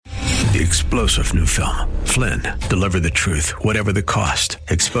The explosive new film, Flynn, deliver the truth, whatever the cost,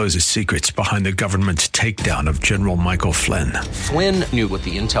 exposes secrets behind the government's takedown of General Michael Flynn. Flynn knew what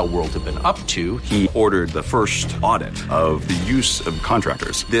the intel world had been up to. He ordered the first audit of the use of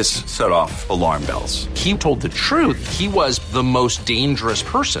contractors. This set off alarm bells. He told the truth. He was the most dangerous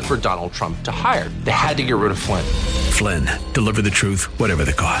person for Donald Trump to hire. They had to get rid of Flynn. Flynn, deliver the truth, whatever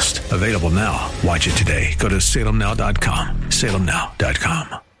the cost. Available now. Watch it today. Go to salemnow.com.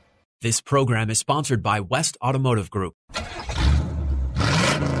 salemnow.com. This program is sponsored by West Automotive Group.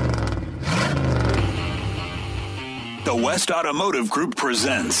 The West Automotive Group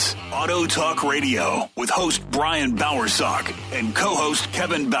presents Auto Talk Radio with host Brian Bowersock and co-host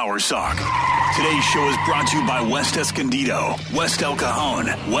Kevin Bowersock. Today's show is brought to you by West Escondido, West El Cajon,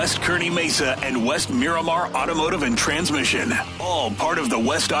 West Kearney Mesa, and West Miramar Automotive and Transmission. All part of the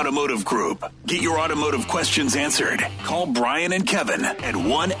West Automotive Group. Get your automotive questions answered. Call Brian and Kevin at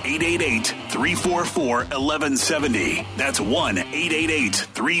 1-888-344-1170. That's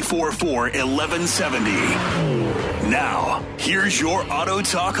 1-888-344-1170. Now, here's your Auto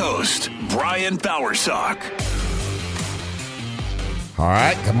Talk host, Brian Bowersock. All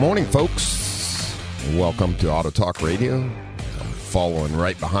right, good morning, folks. Welcome to Auto Talk Radio. I'm following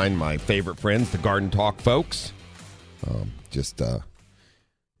right behind my favorite friends, the Garden Talk folks.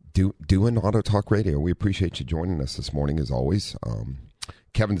 Doing Auto Talk Radio. We appreciate you joining us this morning, as always.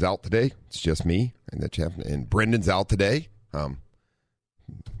 Kevin's out today. It's just me and Brendan's out today.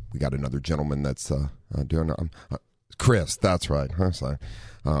 We got another gentleman that's doing. Chris, that's right. I'm sorry.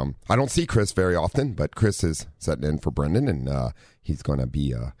 I don't see Chris very often, but Chris is setting in for Brendan, and he's going to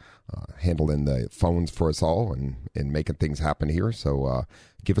be handling the phones for us all and making things happen here. So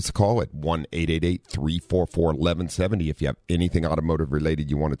give us a call at 1-888-344-1170 if you have anything automotive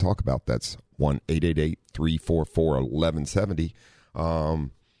related you want to talk about. That's 1-888-344-1170.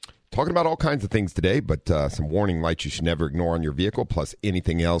 Talking about all kinds of things today, but some warning lights you should never ignore on your vehicle, plus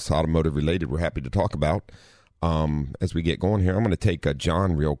anything else automotive related we're happy to talk about. As we get going here, I'm going to take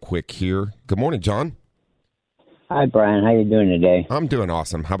John real quick here. Good morning, John. Hi, Brian. How you doing today? I'm doing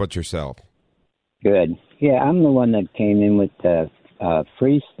awesome. How about yourself? Good. Yeah, I'm the one that came in with the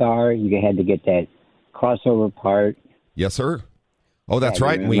Freestar. You had to get that crossover part. Yes, sir. Oh, that's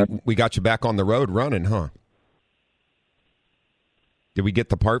right. We got you back on the road running, huh? Did we get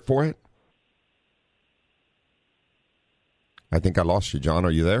the part for it? I think I lost you, John.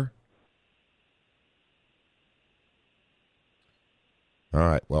 Are you there? All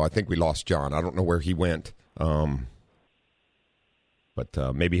right. Well, I think we lost John. I don't know where he went. But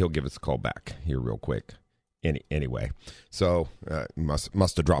maybe he'll give us a call back here real quick. Anyway, so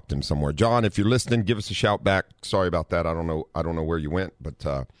must have dropped him somewhere. John, if you're listening, give us a shout back. Sorry about that. I don't know where you went, but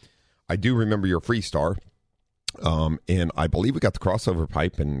I do remember your Freestar. And I believe we got the crossover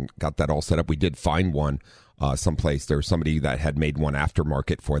pipe and got that all set up. We did find one someplace. There was somebody that had made one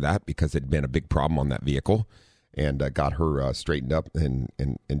aftermarket for that because it had been a big problem on that vehicle, and got her straightened up and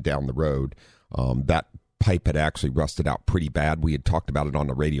down the road. That pipe had actually rusted out pretty bad. We had talked about it on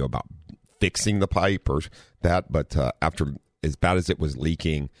the radio about fixing the pipe or that, but after as bad as it was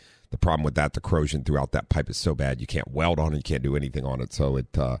leaking, the problem with that, the corrosion throughout that pipe is so bad you can't weld on it, you can't do anything on it. So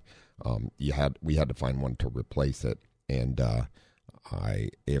it we had to find one to replace it. And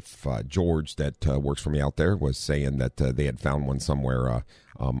George that works for me out there was saying that they had found one somewhere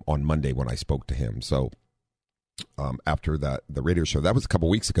on Monday when I spoke to him. So after the radio show, that was a couple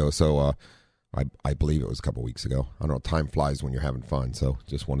weeks ago. So I believe it was a couple weeks ago. I don't know. Time flies when you're having fun. So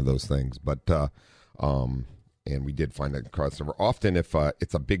just one of those things. But and we did find that crossover. Often, if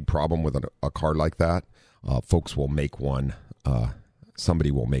it's a big problem with a car like that, folks will make one.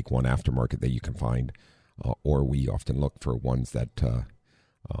 Somebody will make one aftermarket that you can find, or we often look for ones that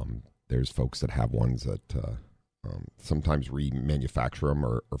there's folks that have ones that sometimes remanufacture them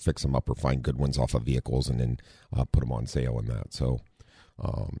or fix them up or find good ones off of vehicles and then put them on sale and that. So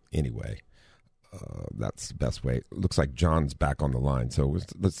anyway, that's the best way. It looks like John's back on the line, so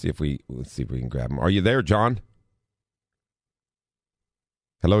let's see if we can grab him. Are you there, John?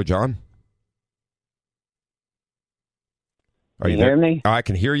 Hello, John. Are you hear me? I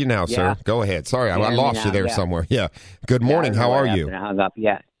can hear you now, sir. Go ahead. Sorry, I lost you there somewhere. Yeah. Good morning. How are you? I hung up.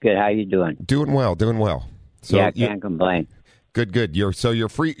 Yeah. Good. How you doing? Doing well. So I can't complain. Good. Your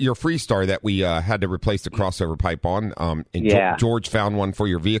Freestar that we had to replace the crossover pipe on. And George found one for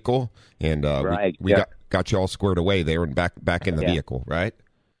your vehicle, and we got you all squared away there and back in the vehicle, right?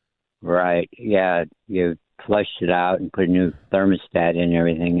 Right. Yeah. You flushed it out and put a new thermostat in and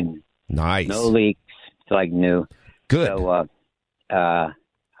everything, and nice. No leaks. It's like new. Good. So I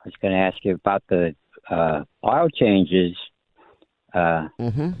was going to ask you about the oil changes.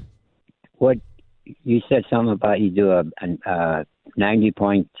 what you said something about you do a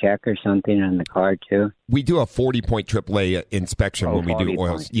 90-point check or something on the car too? We do a 40-point AAA inspection when we do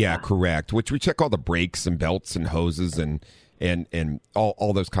oils. Points. Yeah, correct. Which we check all the brakes and belts and hoses and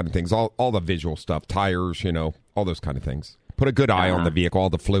all those kind of things, all the visual stuff, tires, all those kind of things. Put a good eye on the vehicle, all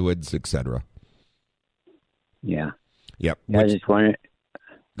the fluids, etc. Yeah. Yep. I just wondered.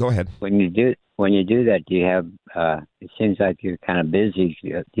 Go ahead. When you do that, do you have? It seems like you're kind of busy.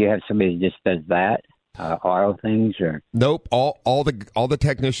 Do you have somebody that just does that, oil things, or? Nope. All the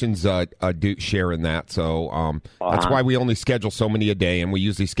technicians do share in that. So that's why we only schedule so many a day, and we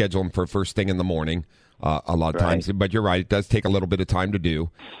usually schedule them for first thing in the morning. A lot of times, but you're right. It does take a little bit of time to do,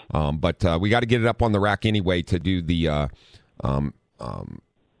 but we got to get it up on the rack anyway to do the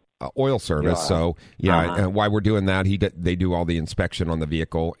oil service. Yeah. So and while we're doing that, they do all the inspection on the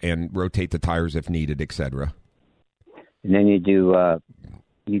vehicle and rotate the tires if needed, etc. And then you do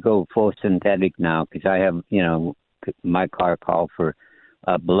you go full synthetic now, because I have my car called for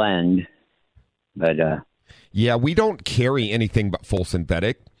a blend, but yeah, we don't carry anything but full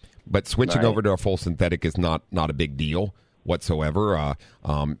synthetic. But switching over to a full synthetic is not a big deal whatsoever,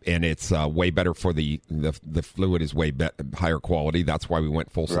 and it's way better for the fluid is way higher quality. That's why we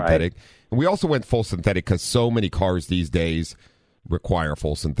went full synthetic. And we also went full synthetic because so many cars these days require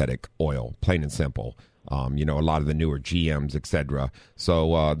full synthetic oil, plain and simple. A lot of the newer GMs, etc.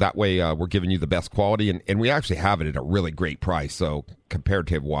 So that way we're giving you the best quality, and we actually have it at a really great price. So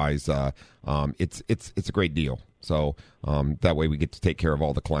comparative wise, it's a great deal. So that way we get to take care of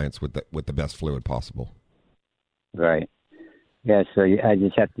all the clients with the best fluid possible. Right. Yeah, so I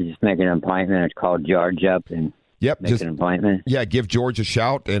just have to make an appointment. It's called George up and make an appointment. Yeah, give George a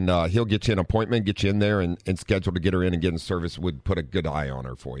shout, and he'll get you an appointment, get you in there, and schedule to get her in and get in service. Would put a good eye on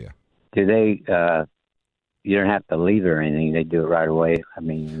her for you. Do they... you don't have to leave or anything. They do it right away. I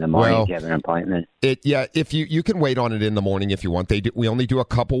mean, in the morning, you have an appointment. If you can wait on it in the morning if you want. We only do a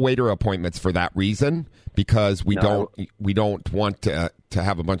couple waiter appointments for that reason, because we don't want to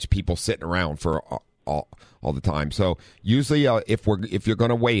have a bunch of people sitting around for all the time. So usually, if you're going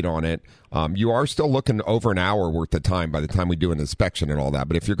to wait on it, you are still looking over an hour worth of time by the time we do an inspection and all that.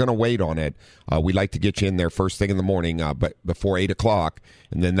 But if you're going to wait on it, we like to get you in there first thing in the morning, but before 8:00,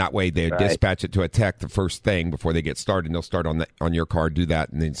 and then that way they dispatch it to a tech the first thing before they get started, and they'll start on your car, do that,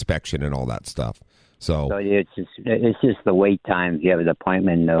 and the inspection and all that stuff. So it's just the wait time. If you have an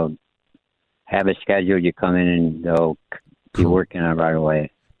appointment, they'll have a schedule. You come in and they'll be working on it right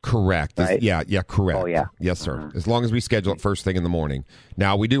away. Correct. Right? Yeah, correct. Oh, yeah. Yes, sir. As long as we schedule it first thing in the morning.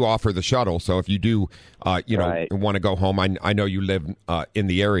 Now, we do offer the shuttle, so if you do, want to go home, I know you live in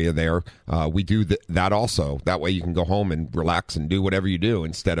the area there. We do that also. That way you can go home and relax and do whatever you do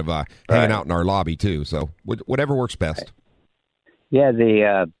instead of hanging out in our lobby, too. So whatever works best. Yeah,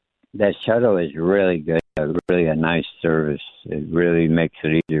 that shuttle is really good. Really a nice service. It really makes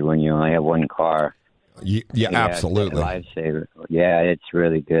it easier when you only have one car. Yeah, absolutely. Lifesaver. Yeah, it's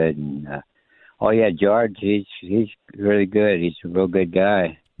really good. And George, he's really good. He's a real good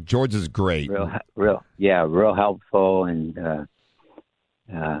guy. George is great. Real helpful, and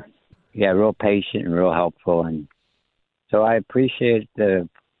real patient and real helpful. And so I appreciate the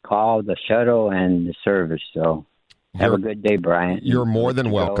call, the shuttle, and the service. So have a good day, Brian. You're more than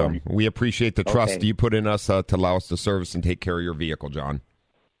welcome. We appreciate the trust you put in us to allow us to service and take care of your vehicle, John.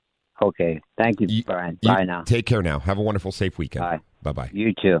 Okay. Thank you, Brian. Bye now. Take care now. Have a wonderful, safe weekend. Bye. Bye-bye.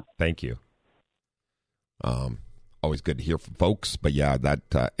 You too. Thank you. Always good to hear from folks. But,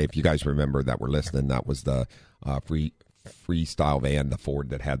 that if you guys remember that were listening, that was the freestyle van, the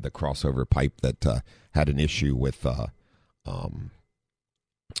Ford that had the crossover pipe that had an issue with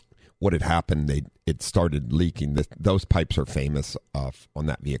what had happened. It started leaking. Those pipes are famous on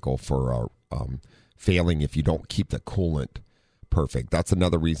that vehicle for failing if you don't keep the coolant perfect. That's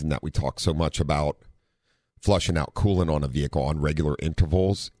another reason that we talk so much about flushing out coolant on a vehicle on regular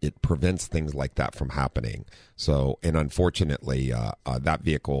intervals. It prevents things like that from happening. So, and unfortunately, that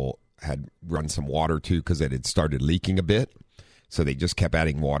vehicle had run some water too because it had started leaking a bit. So they just kept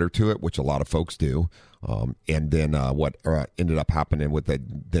adding water to it, which a lot of folks do. And then what ended up happening with the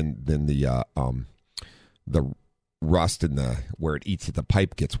rust in where it eats at the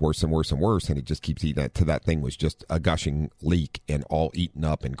pipe gets worse and worse and worse, and it just keeps eating it to that thing was just a gushing leak and all eaten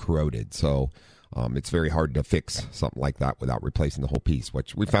up and corroded. So it's very hard to fix something like that without replacing the whole piece,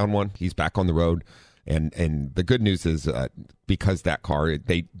 which we found one. He's back on the road. And the good news is because that car,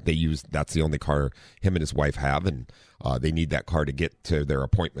 they use, that's the only car him and his wife have, and they need that car to get to their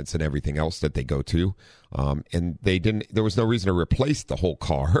appointments and everything else that they go to. And there was no reason to replace the whole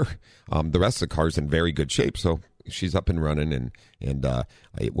car. The rest of the car is in very good shape. So she's up and running, and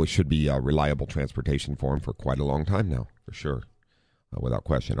it should be reliable transportation for him for quite a long time now, for sure, without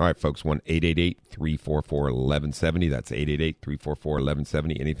question. All right, folks, 1-888-344-1170. That's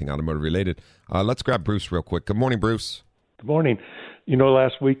 888-344-1170. Anything automotive related. Let's grab Bruce real quick. Good morning, Bruce. Good morning. You know,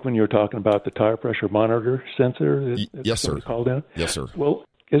 last week when you were talking about the tire pressure monitor sensor, yes, sir. Called in? Yes, sir. Well,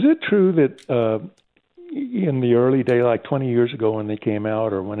 is it true that in the early day, like 20 years ago when they came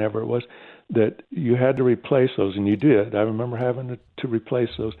out or whenever it was, that you had to replace those, and you did? I remember having to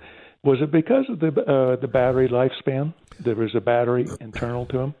replace those. Was it because of the battery lifespan? There was a battery internal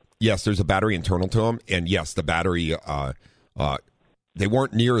to them? Yes, there's a battery internal to them, and yes, the battery they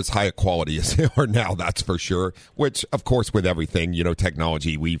weren't near as high a quality as they are now, that's for sure, which, of course, with everything,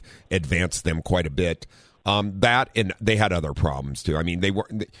 technology, we've advanced them quite a bit. That, and they had other problems, too. I mean, they were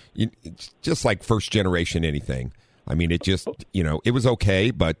just like first generation anything. I mean, it just, it was okay,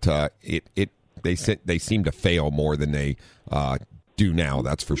 but they seem to fail more than they do now,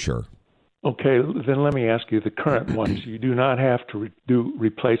 that's for sure. Okay, then let me ask you, the current ones, you do not have to do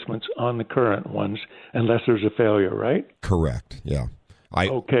replacements on the current ones unless there's a failure, right? Correct, yeah.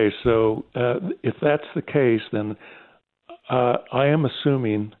 Okay, so if that's the case, then I am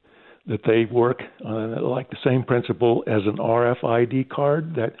assuming that they work on like the same principle as an RFID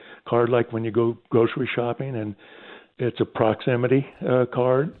card, that card like when you go grocery shopping and it's a proximity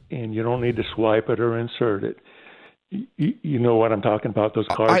card and you don't need to swipe it or insert it. You know what I'm talking about, those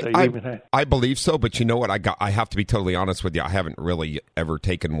cards that you even have? I believe so, but you know what? I have to be totally honest with you. I haven't really ever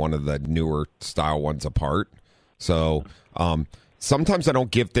taken one of the newer style ones apart. So sometimes I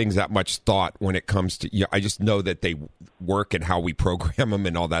don't give things that much thought when it comes to, I just know that they work and how we program them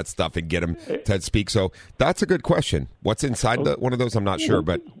and all that stuff and get them to speak. So that's a good question. What's inside one of those? I'm not sure,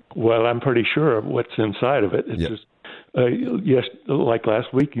 but. Well, I'm pretty sure of what's inside of it. It's just, yes, like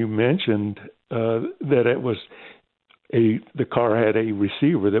last week you mentioned that it was the car had a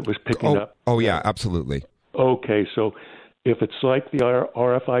receiver that was picking up. Oh, yeah, absolutely. Okay, so if it's like the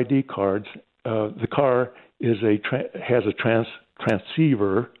RFID cards, the car has a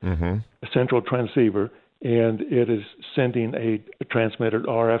transceiver, a central transceiver, and it is sending a transmitted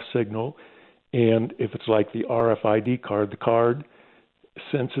RF signal. And if it's like the RFID card, the card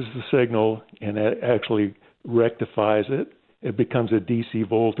senses the signal and it actually rectifies it. It becomes a DC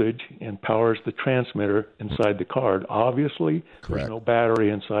voltage and powers the transmitter inside the card. Obviously, there's no battery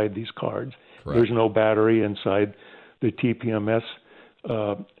inside these cards. Correct. There's no battery inside the TPMS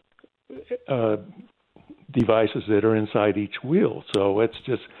devices that are inside each wheel. So it's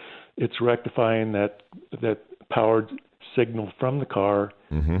rectifying that powered signal from the car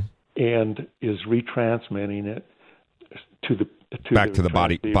and is retransmitting it back to the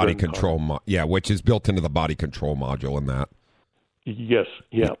body control. Which is built into the body control module in that. Yes.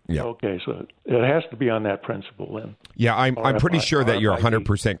 Yeah. Okay. So it has to be on that principle then. Yeah, I'm pretty sure that you're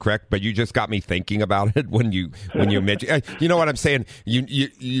 100% correct, but you just got me thinking about it when you mentioned. You know what I'm saying?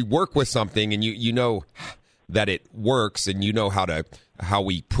 You work with something and you know that it works and you know how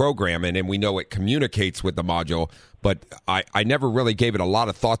we program it and we know it communicates with the module. But I never really gave it a lot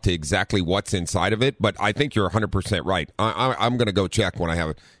of thought to exactly what's inside of it. But I think you're 100% right. I'm going to go check when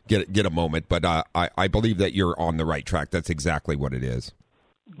I get a moment. But I believe that you're on the right track. That's exactly what it is.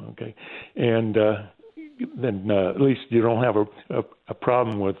 Okay. And then at least you don't have a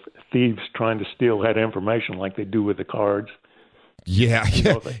problem with thieves trying to steal that information like they do with the cards. Yeah.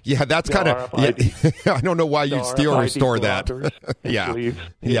 That's kind of. I don't know why you'd steal or restore that. To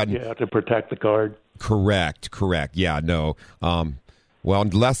protect the card. Correct. Yeah, no. Well,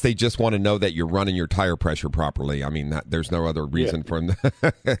 unless they just want to know that you're running your tire pressure properly. I mean, there's no other reason for them.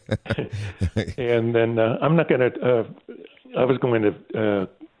 And then I'm not going to. I was going to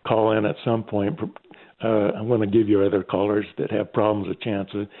call in at some point. I'm going to give you other callers that have problems a chance.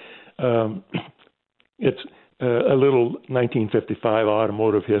 It's a little 1955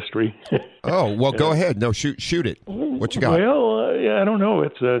 automotive history. Oh, well, go ahead. No, shoot it. What you got? Well, I don't know.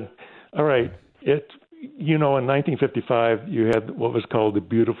 It's all right. In 1955, you had what was called the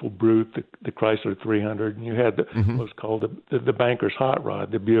Beautiful Brute, the Chrysler 300, and you had what was called the Banker's Hot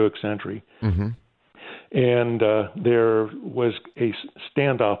Rod, the Buick Century. And there was a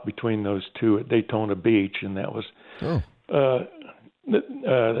standoff between those two at Daytona Beach, and that was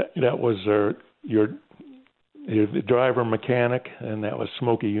the driver mechanic, and that was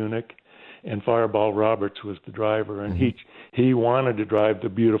Smokey Unick, and Fireball Roberts was the driver, and he wanted to drive the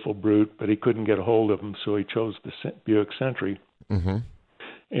Beautiful Brute, but he couldn't get a hold of him, so he chose the Buick Century. And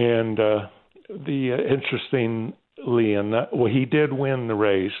interestingly enough, he did win the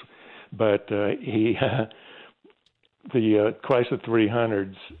race, but the Chrysler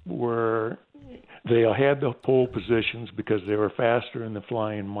 300s were they had the pole positions because they were faster in the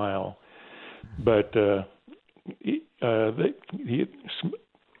flying mile. But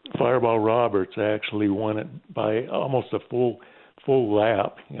Fireball Roberts actually won it by almost a full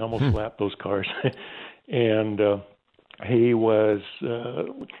lap. He almost lapped those cars. And he was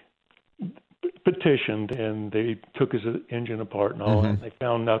petitioned, and they took his engine apart and all that, and they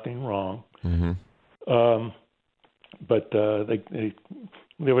found nothing wrong. But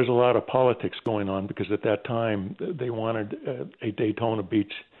there was a lot of politics going on because at that time they wanted a Daytona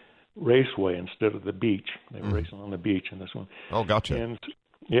Beach raceway instead of the beach. They were racing on the beach in this one. Oh, gotcha. And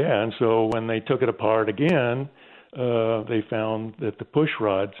so when they took it apart again, they found that the push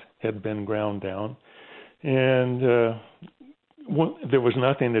rods had been ground down, and there was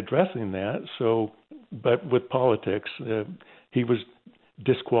nothing addressing that. So, but with politics, he was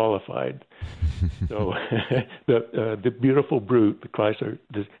disqualified. So the beautiful brute, the Chrysler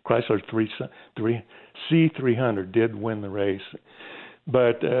C300 did win the race.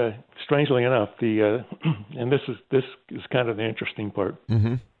 But strangely enough, and this is kind of the interesting part.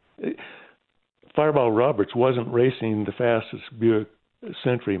 Fireball Roberts wasn't racing the fastest Buick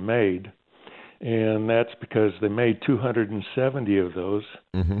Century made, and that's because they made 270 of those,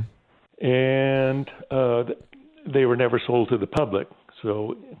 and they were never sold to the public.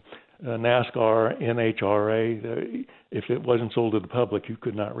 So NASCAR, NHRA, if it wasn't sold to the public, you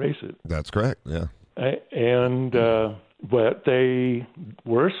could not race it. That's correct, yeah. And but they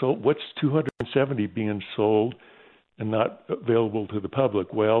were sold. What's 270 being sold and not available to the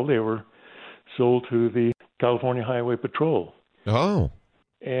public? Well, they were sold to the California Highway Patrol. Oh.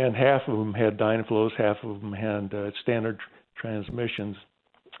 And half of them had Dynaflows, half of them had standard transmissions.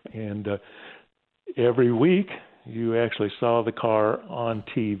 And every week you actually saw the car on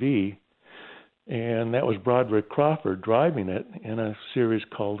TV, and that was Broderick Crawford driving it in a series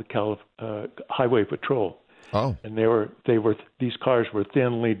called Highway Patrol. Oh. And these cars were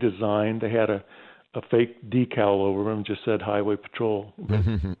thinly designed. They had a fake decal over them, just said Highway Patrol.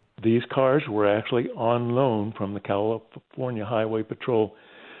 These cars were actually on loan from the California Highway Patrol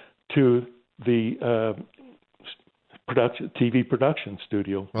to the TV production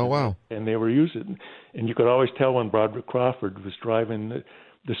studio. Oh, wow. And they were using, and you could always tell when Broderick Crawford was driving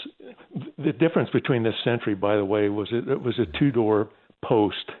the difference between this Century, by the way, was it was a two-door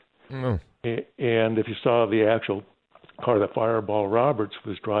post. And if you saw the actual car that Fireball Roberts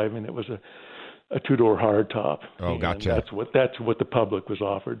was driving, it was a two-door hardtop. Oh, gotcha. And that's what the public was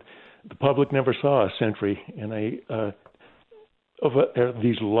offered. The public never saw a Century in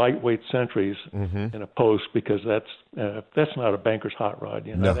these lightweight Centuries in a post, because that's not a banker's hot rod.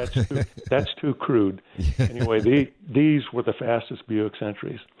 No. That's too crude. Yeah. Anyway, these were the fastest Buick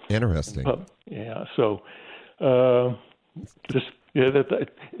Centuries. Interesting. Yeah. So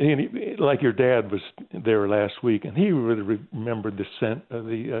like your dad was there last week, and he really remembered the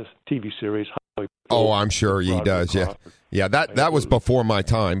TV series. Oh, I'm sure he does. Yeah, yeah. That was before my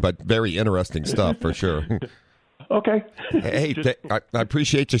time, but very interesting stuff for sure. Okay. Hey, I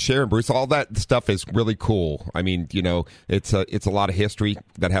appreciate you sharing, Bruce. All that stuff is really cool. I mean, it's a lot of history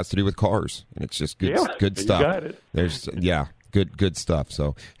that has to do with cars, and it's just good stuff. You got it. There's good stuff.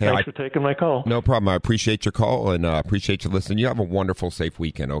 So hey, thanks for taking my call. No problem. I appreciate your call, and appreciate you listening. You have a wonderful, safe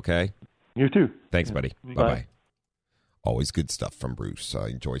weekend. Okay. You too. Thanks, buddy. Bye. Always good stuff from Bruce. I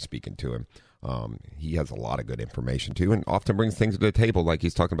enjoy speaking to him. He has a lot of good information too, and often brings things to the table, like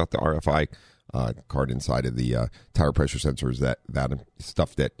he's talking about the RFI card inside of the tire pressure sensors, that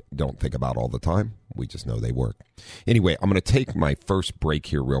stuff that don't think about all the time. We just know they work. Anyway, I'm going to take my first break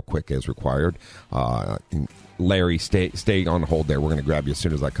here real quick as required. Larry, stay on hold there. We're going to grab you as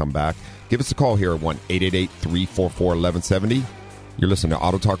soon as I come back. Give us a call here at 1-888-344-1170. You're listening to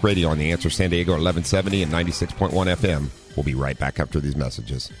Auto Talk Radio on The Answer San Diego 1170 and 96.1 FM. We'll be right back after these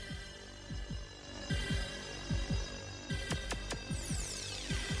messages.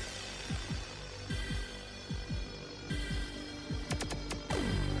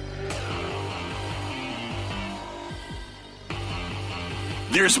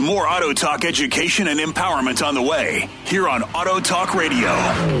 There's more Auto Talk education and empowerment on the way here on Auto Talk Radio.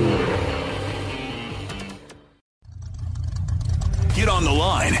 Get on the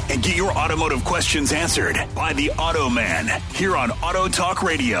line and get your automotive questions answered by the Auto Man here on Auto Talk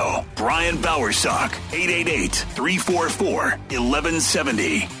Radio. Brian Bowersock,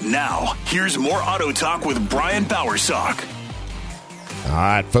 888-344-1170. Now, here's more Auto Talk with Brian Bowersock. All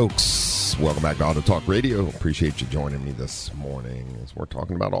right, folks. Welcome back to Auto Talk Radio. Appreciate you joining me this morning as we're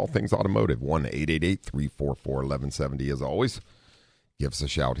talking about all things automotive. 1-888-344-1170 as always. Give us a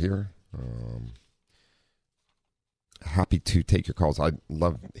shout here. happy to take your calls. I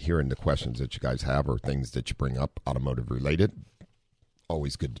love hearing the questions that you guys have or things that you bring up automotive related.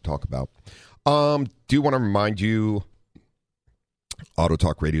 Always good to talk about. Do want to remind you, Auto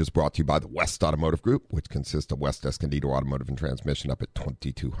Talk Radio is brought to you by the West Automotive Group, which consists of West Escondido Automotive and Transmission up at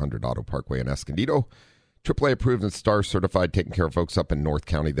 2200 Auto Parkway in Escondido. AAA approved and STAR certified, taking care of folks up in North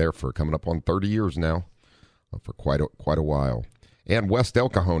County there for coming up on 30 years now, for quite a while. And West El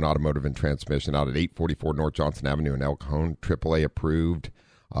Cajon Automotive and Transmission out at 844 North Johnson Avenue in El Cajon, AAA approved,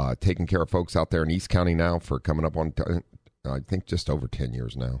 taking care of folks out there in East County now for coming up on, I think, just over 10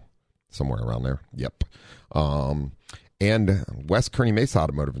 years now, somewhere around there. Yep. And West Kearny Mesa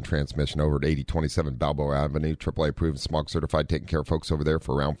Automotive and Transmission over at 8027 Balboa Avenue, AAA approved, smog certified, taking care of folks over there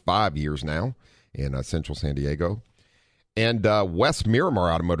for around 5 years now in Central San Diego. And West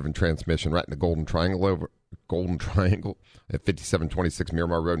Miramar Automotive and Transmission right in the Golden Triangle at 5726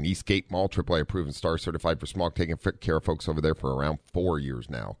 Miramar Road in Eastgate Mall, AAA approved and STAR certified for smog, taking care of folks over there for around 4 years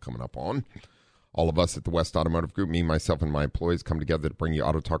now, coming up on. All of us at the West Automotive Group, me, myself, and my employees come together to bring you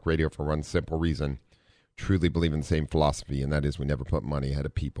Auto Talk Radio for one simple reason. Truly believe in the same philosophy, and that is we never put money ahead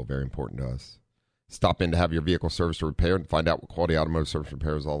of people. Very important to us. Stop in to have your vehicle serviced or repaired and find out what quality automotive service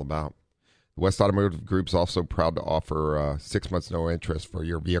repair is all about. The West Automotive Group is also proud to offer 6 months no interest for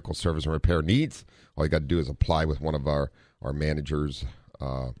your vehicle service and repair needs. All you got to do is apply with one of our managers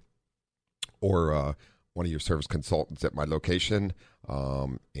or one of your service consultants at my location,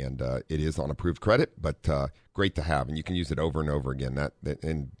 and it is on approved credit, but great to have, and you can use it over and over again.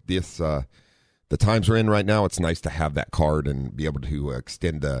 The times we're in right now, it's nice to have that card and be able to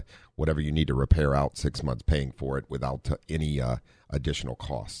extend whatever you need to repair out 6 months, paying for it without any additional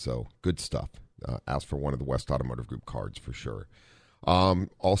costs. So good stuff. Ask for one of the West Automotive Group cards for sure.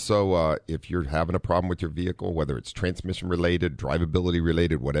 Also, if you're having a problem with your vehicle, whether it's transmission related, drivability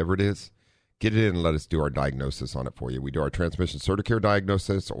related, whatever it is, get it in and let us do our diagnosis on it for you. We do our transmission Certicare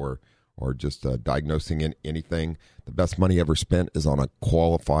diagnosis or just diagnosing in anything. The best money ever spent is on a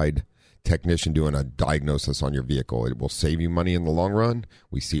qualified technician doing a diagnosis on your vehicle. It will save you money in the long run.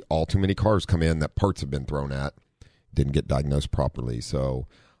 We see all too many cars come in that parts have been thrown at, didn't get diagnosed properly. So,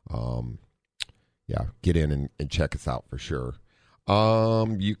 get in and check us out for sure.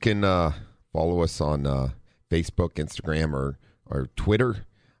 You can follow us on Facebook, Instagram, or Twitter.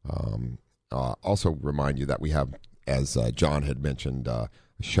 Also remind you that we have, as John had mentioned,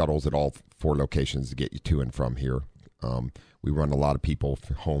 shuttles at all 4 locations to get you to and from here. We run a lot of people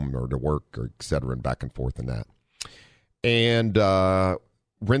home or to work or et cetera and back and forth in that. And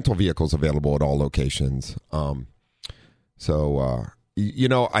rental vehicles available at all locations. Something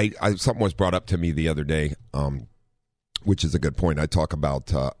was brought up to me the other day, which is a good point. I talk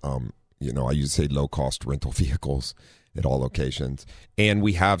about, I used to say low-cost rental vehicles at all locations. And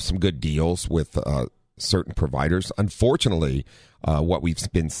we have some good deals with certain providers. Unfortunately, what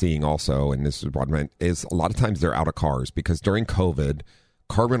we've been seeing also, and this is what I meant, is a lot of times they're out of cars because during COVID,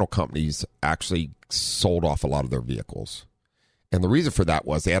 car rental companies actually sold off a lot of their vehicles. And the reason for that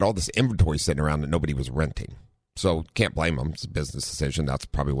was they had all this inventory sitting around that nobody was renting. So can't blame them. It's a business decision. That's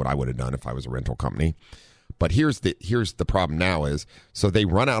probably what I would have done if I was a rental company. But here's the problem now is, so they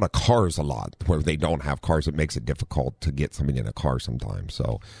run out of cars a lot where they don't have cars. It makes it difficult to get somebody in a car sometimes.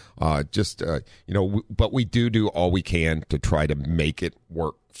 So but we do all we can to try to make it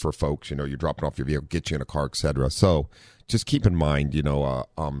work for folks. You're dropping off your vehicle, get you in a car, et cetera. So just keep in mind, though,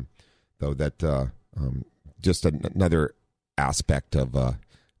 that just another aspect of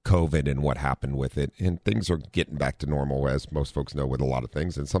COVID and what happened with it, and things are getting back to normal, as most folks know, with a lot of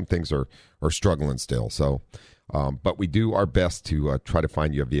things, and some things are struggling still. So, but we do our best to try to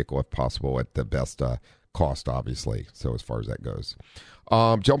find you a vehicle if possible at the best cost, obviously. So as far as that goes,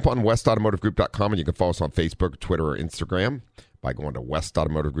 jump on westautomotivegroup.com, and you can follow us on Facebook, Twitter, or Instagram by going to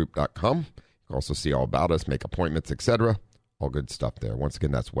westautomotivegroup.com. You can also see all about us, make appointments, etc. All good stuff there. Once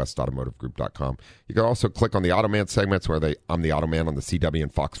again, that's westautomotivegroup.com. You can also click on the Automan segments where I'm the Automan on the CW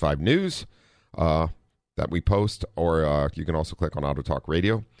and Fox 5 News that we post, or you can also click on Auto Talk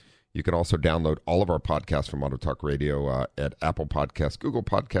Radio. You can also download all of our podcasts from Auto Talk Radio at Apple Podcasts, Google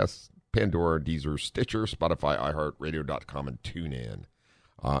Podcasts, Pandora, Deezer, Stitcher, Spotify, iHeartRadio.com, and TuneIn.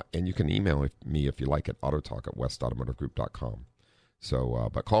 And you can email me if you like at autotalk@westautomotivegroup.com. So,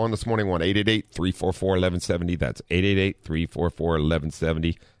 but call in this morning, 1-888-344-1170. That's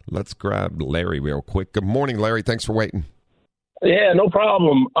 888-344-1170. Let's grab Larry real quick. Good morning, Larry. Thanks for waiting. Yeah, no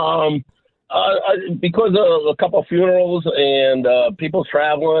problem. Because of a couple of funerals and people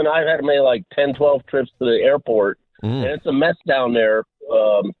traveling, I've had to make like 10, 12 trips to the airport. And it's a mess down there,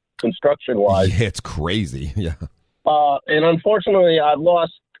 construction-wise. Yeah, it's crazy. Yeah. And unfortunately, I've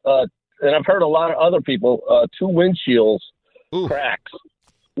lost and I've heard a lot of other people, 2 windshields cracks.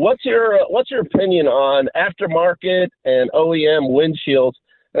 What's your opinion on aftermarket and OEM windshields?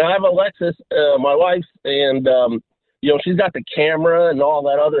 And I have a Lexus, my wife's, and she's got the camera and all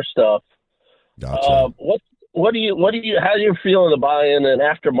that other stuff. Gotcha. How do you feeling to buy in an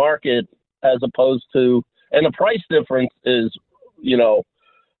aftermarket as opposed to, and the price difference is,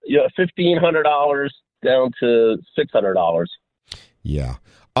 $1,500 down to $600. Yeah.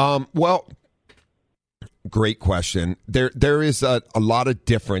 Well, great question. There is a lot of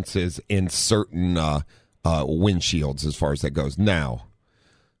differences in certain windshields as far as that goes. Now,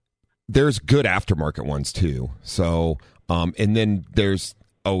 there's good aftermarket ones too. So, and then there's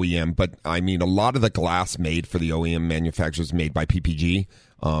OEM, but I mean, a lot of the glass made for the OEM manufacturers made by PPG.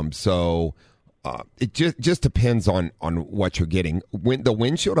 It just depends on what you're getting. When the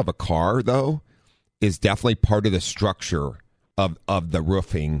windshield of a car, though, is definitely part of the structure of the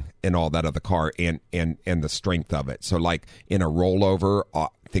roofing and all that of the car and the strength of it. So like in a rollover,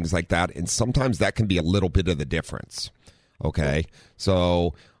 things like that. And sometimes that can be a little bit of the difference. Okay.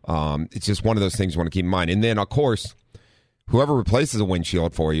 So it's just one of those things you want to keep in mind. And then, of course, whoever replaces a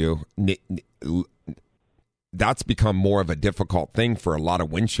windshield for you, that's become more of a difficult thing for a lot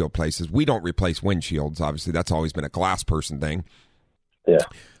of windshield places. We don't replace windshields. Obviously, that's always been a glass person thing. Yeah.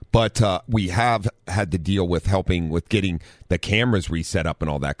 But we have had to deal with helping with getting the cameras reset up and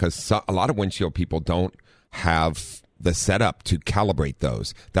all that, because a lot of windshield people don't have the setup to calibrate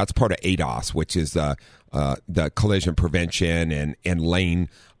those. That's part of ADAS, which is the collision prevention and lane,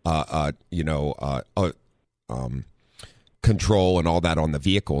 control and all that on the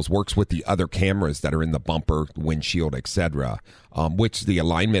vehicles. Works with the other cameras that are in the bumper, windshield, etc. Which the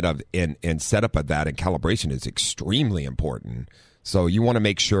alignment of and setup of that and calibration is extremely important. So you want to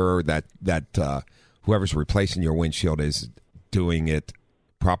make sure that whoever's replacing your windshield is doing it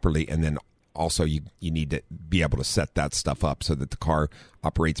properly, and then also you need to be able to set that stuff up so that the car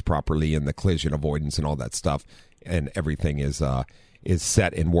operates properly and the collision avoidance and all that stuff and everything is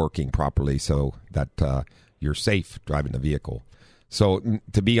set and working properly so that you're safe driving the vehicle. So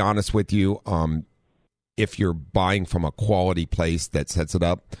to be honest with you, if you're buying from a quality place that sets it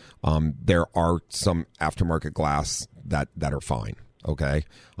up, there are some aftermarket glass that are fine. Okay.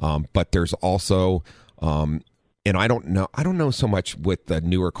 But there's also, and I don't know so much with the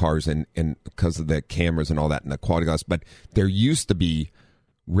newer cars and because of the cameras and all that and the quality glass, but there used to be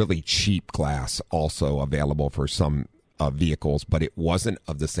really cheap glass also available for some vehicles, but it wasn't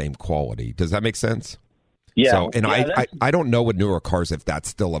of the same quality. Does that make sense? Yeah. So, and I don't know with newer cars if that's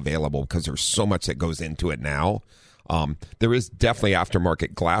still available because there's so much that goes into it now. There is definitely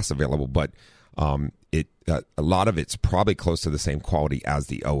aftermarket glass available, but a lot of it's probably close to the same quality as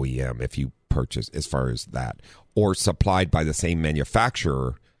the OEM if you purchase as far as that, or supplied by the same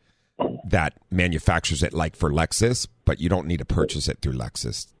manufacturer that manufactures it, like for Lexus, but you don't need to purchase it through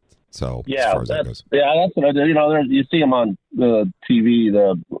Lexus. So yeah, as far as that goes. Yeah, that's what I do. You see them on the TV,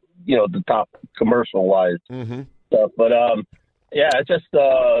 the top commercial wise stuff. But it's just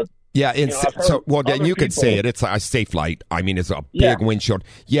yeah. And you could say it. It's a Safe Light. I mean, it's a big windshield.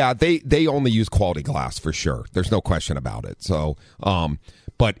 Yeah, they only use quality glass for sure. There's no question about it. So,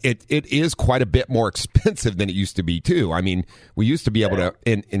 but it is quite a bit more expensive than it used to be too. I mean, we used to be able to,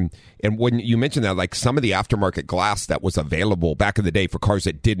 and when you mentioned that, like some of the aftermarket glass that was available back in the day for cars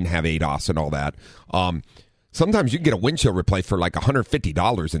that didn't have ADAS and all that, sometimes you can get a windshield replaced for like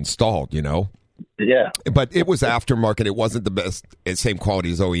 $150 installed, Yeah. But it was aftermarket. It wasn't the best, same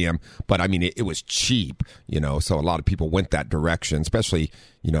quality as OEM, but I mean, it was cheap, so a lot of people went that direction, especially,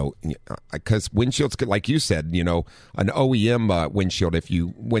 because windshields, like you said, an OEM windshield, if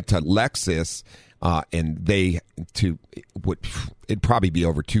you went to Lexus, and it'd probably be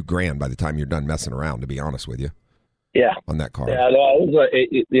over $2,000 by the time you're done messing around, to be honest with you. Yeah. On that car. Yeah, no,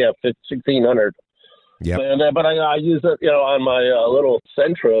 it was $1,600. Yeah. But I use it, on my little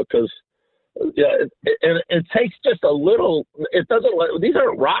Sentra because it takes just a little. It doesn't. These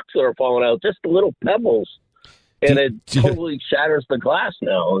aren't rocks that are falling out; just little pebbles, and it totally shatters the glass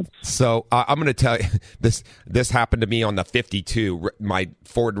now. So I'm going to tell you this happened to me on the 52, my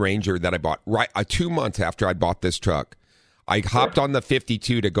Ford Ranger that I bought 2 months after I bought this truck. I hopped on the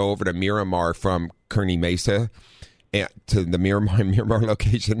 52 to go over to Miramar from Kearney Mesa. To the Miramar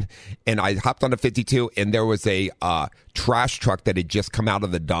location, and I hopped on the 52, and there was a trash truck that had just come out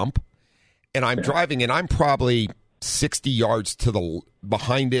of the dump, and I'm driving, and I'm probably 60 yards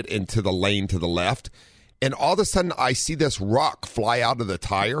behind it and to the lane to the left, and all of a sudden I see this rock fly out of the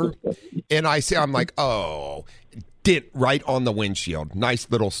tire, and I'm like, oh, dent right on the windshield. Nice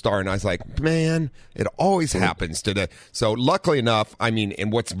little star. And I was like, man, it always happens today. So luckily enough, I mean,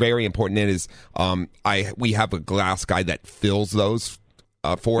 and what's very important is we have a glass guy that fills those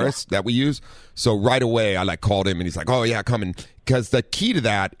for us that we use. So right away, I called him and he's like, oh yeah, come in. Because the key to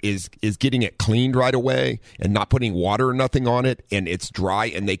that is getting it cleaned right away and not putting water or nothing on it, and it's dry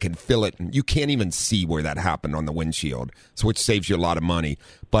and they can fill it. And you can't even see where that happened on the windshield, so which saves you a lot of money.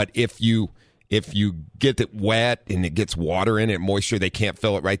 But if you get it wet and it gets water in it, moisture, they can't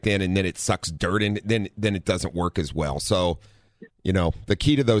fill it right then, and then it sucks dirt in, then it doesn't work as well. So, the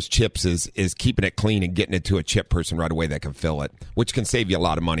key to those chips is keeping it clean and getting it to a chip person right away that can fill it, which can save you a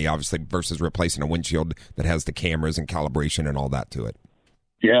lot of money, obviously, versus replacing a windshield that has the cameras and calibration and all that to it.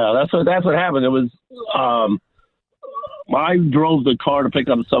 Yeah, that's what happened. It was I drove the car to pick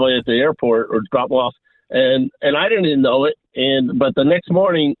up somebody at the airport or drop them off, and I didn't even know it. But the next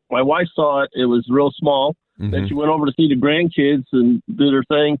morning, my wife saw it. It was real small. Mm-hmm. Then she went over to see the grandkids and do their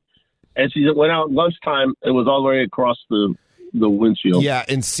thing. And she went out at lunchtime. It was all the way across the windshield. Yeah,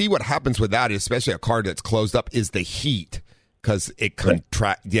 and see what happens with that, especially a car that's closed up, is the heat, because it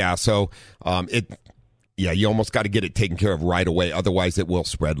contracts. Yeah, so you almost got to get it taken care of right away. Otherwise, it will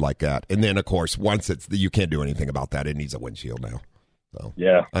spread like that. And then, of course, once you can't do anything about that. It needs a windshield now. So,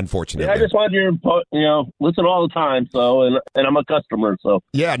 yeah, unfortunately. Yeah, I just wanted you to, listen all the time. So, and I'm a customer. So,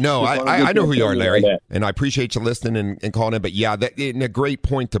 yeah, no, I know who you are, Larry, and I appreciate you listening and calling in. But yeah, and a great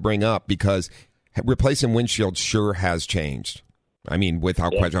point to bring up, because replacing windshields sure has changed. I mean,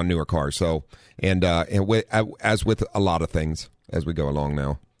 without question, on newer cars. So, and as with a lot of things as we go along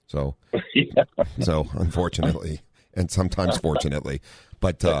now. So, so unfortunately, and sometimes fortunately,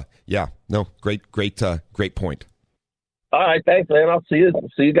 but great point. All right, thanks, man. I'll see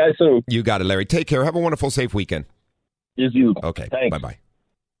you guys soon. You got it, Larry. Take care. Have a wonderful, safe weekend. Is you. Okay. Thanks. Bye-bye.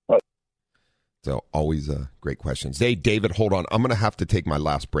 So always great questions. Hey, David, hold on. I'm going to have to take my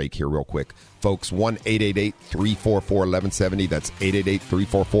last break here real quick. Folks, 1-888-344-1170. That's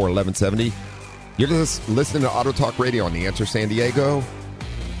 888-344-1170. You're just listening to Auto Talk Radio on The Answer San Diego,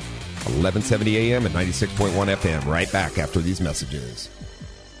 1170 AM and 96.1 FM. Right back after these messages.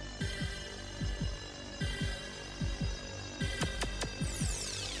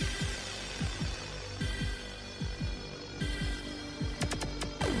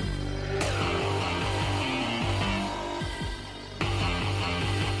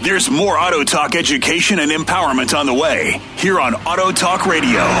 There's more Auto Talk education and empowerment on the way here on Auto Talk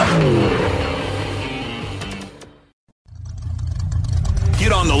Radio.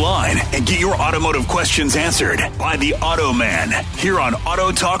 Get on the line and get your automotive questions answered by the Auto Man here on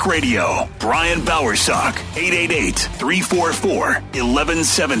Auto Talk Radio. Brian Bowersock,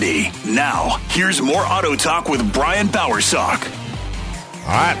 888-344-1170. Now, here's more Auto Talk with Brian Bowersock. All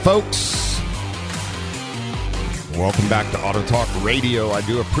right, folks. Welcome back to Auto Talk Radio. I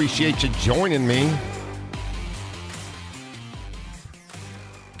do appreciate you joining me.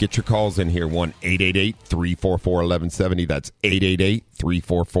 Get your calls in here, 1-888-344-1170. That's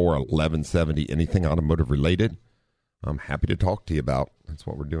 888-344-1170. Anything automotive related, I'm happy to talk to you about. That's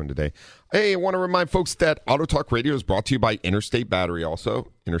what we're doing today. Hey, I want to remind folks that Auto Talk Radio is brought to you by Interstate Battery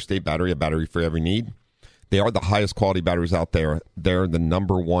also. Interstate Battery, a battery for every need. They are the highest quality batteries out there. They're the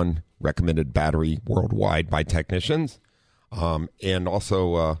number one recommended battery worldwide by technicians. And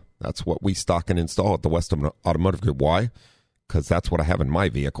also, that's what we stock and install at the West Automotive Group. Why? Because that's what I have in my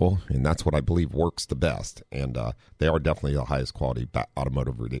vehicle, and that's what I believe works the best. And they are definitely the highest quality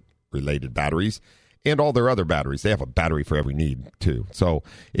automotive-related batteries. And all their other batteries. They have a battery for every need, too. So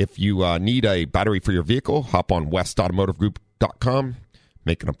if you need a battery for your vehicle, hop on westautomotivegroup.com.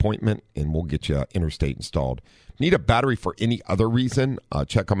 Make an appointment, and we'll get you Interstate installed. Need a battery for any other reason?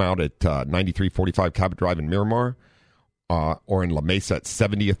 Check them out at 9345 Cabot Drive in Miramar, or in La Mesa at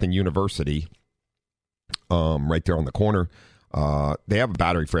 70th and University, right there on the corner. They have a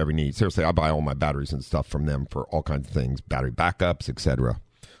battery for every need. Seriously, I buy all my batteries and stuff from them for all kinds of things, battery backups, etc.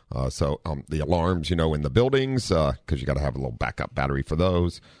 So the alarms, in the buildings, because you got to have a little backup battery for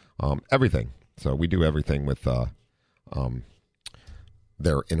those. Everything. So we do everything with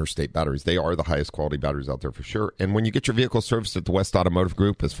their Interstate batteries. They are the highest quality batteries out there for sure. And when you get your vehicle serviced at the West Automotive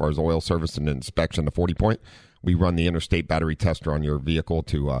Group, as far as oil service and inspection to 40 point, we run the Interstate battery tester on your vehicle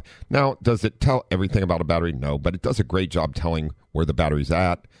to, now, does it tell everything about a battery? No, but it does a great job telling where the battery's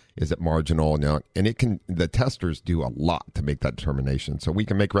at. Is it marginal? Now, and the testers do a lot to make that determination. So we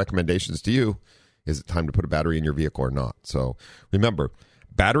can make recommendations to you. Is it time to put a battery in your vehicle or not? So remember,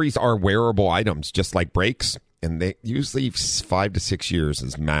 batteries are wearable items, just like brakes. And they usually 5 to 6 years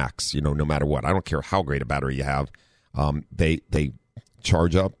is max, no matter what. I don't care how great a battery you have. They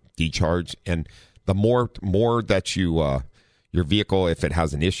charge up, decharge, and the more that you your vehicle, if it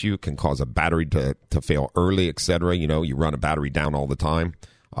has an issue, can cause a battery to fail early, etc. You run a battery down all the time.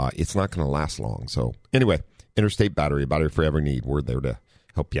 It's not going to last long. So anyway, Interstate Battery, a battery for every need. We're there to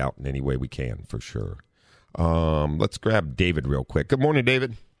help you out in any way we can, for sure. Let's grab David real quick. Good morning,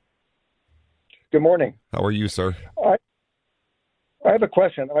 David. Good morning. How are you, sir? I have a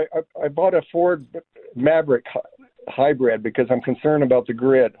question. I bought a Ford Maverick hybrid because I'm concerned about the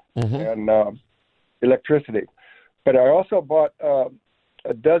grid and electricity. But I also bought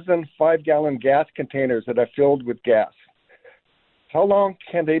a dozen 5-gallon gas containers that I filled with gas. How long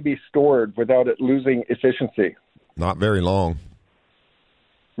can they be stored without it losing efficiency? Not very long.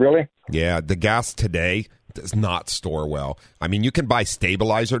 Really? Yeah, the gas today does not store well. I mean, you can buy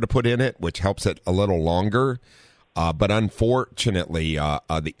stabilizer to put in it, which helps it a little longer. But unfortunately,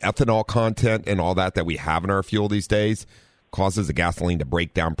 the ethanol content and all that we have in our fuel these days causes the gasoline to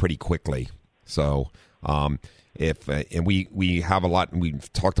break down pretty quickly. So and we have a lot, and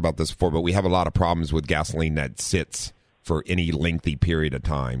we've talked about this before, but we have a lot of problems with gasoline that sits for any lengthy period of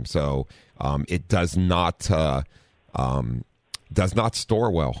time. So it does not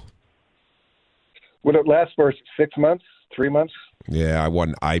store well. Would it last for 6 months, 3 months? Yeah,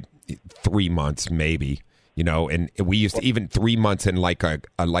 3 months maybe. And we used to, even 3 months in like a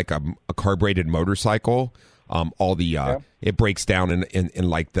carbureted motorcycle. All the it breaks down in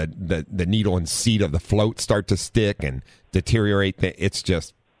like the needle and seat of the float start to stick and deteriorate.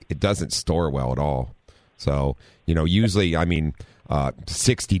 It doesn't store well at all. So usually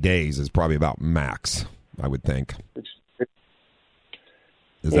 60 days is probably about max, I would think.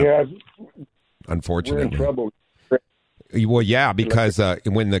 Unfortunately, we're in trouble. Well, yeah, because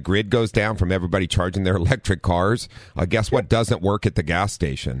when the grid goes down from everybody charging their electric cars, guess what doesn't work at the gas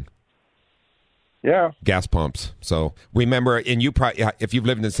station? Yeah. Gas pumps. So remember, and you probably, if you've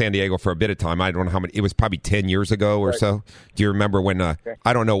lived in San Diego for a bit of time, I don't know how many, it was probably 10 years ago or so. Do you remember when,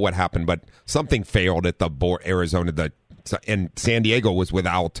 I don't know what happened, but something failed at the Arizona, and San Diego was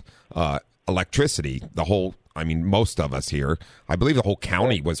without electricity. Most of us here, I believe the whole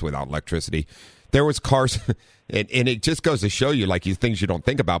county was without electricity. There was cars, and it just goes to show you, like, things you don't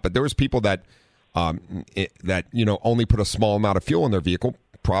think about, but there was people that only put a small amount of fuel in their vehicle,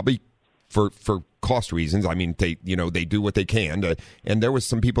 probably for cost reasons. I mean, they do what they can, and there was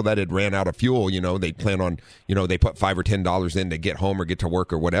some people that had ran out of fuel. They plan on, they put $5 or $10 in to get home or get to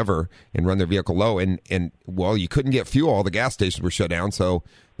work or whatever, and run their vehicle low. And well, you couldn't get fuel; all the gas stations were shut down. So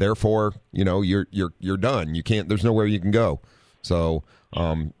therefore, you're done. You can't. There's nowhere you can go. So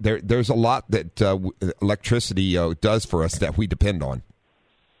there's a lot that electricity does for us that we depend on.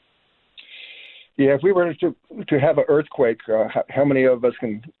 Yeah, if we were to have an earthquake, how many of us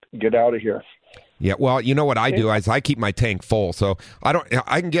can get out of here? Yeah, well, you know what I do is I keep my tank full, so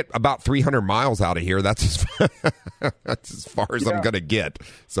I can get about 300 miles out of here. That's as far as I'm going to get.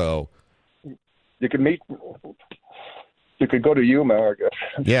 So you could go to Yuma, I guess.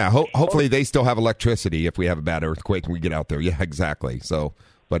 Yeah, hopefully they still have electricity if we have a bad earthquake and we get out there. Yeah, exactly. So,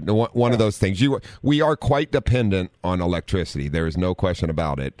 but one of those things, we are quite dependent on electricity. There is no question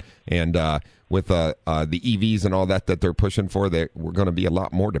about it. And with the EVs and all that they're pushing for, we're going to be a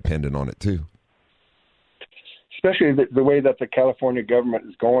lot more dependent on it too. Especially the way that the California government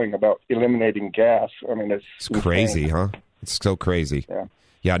is going about eliminating gas. I mean, it's crazy, huh? It's so crazy. Yeah.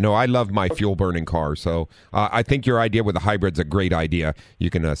 Yeah, no, I love my fuel-burning car, so I think your idea with the hybrid's a great idea. You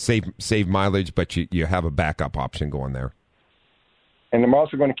can save mileage, but you have a backup option going there. And I'm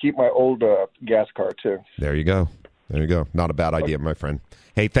also going to keep my old gas car, too. There you go. Not a bad idea, my friend.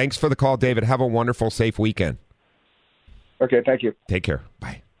 Hey, thanks for the call, David. Have a wonderful, safe weekend. Okay, thank you. Take care.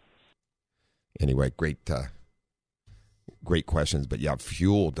 Bye. Anyway, great questions, but yeah,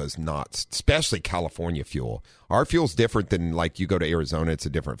 fuel does not, especially California fuel. Our fuel's different than, like, you go to Arizona, it's a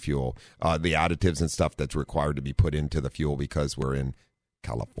different fuel. The additives and stuff that's required to be put into the fuel because we're in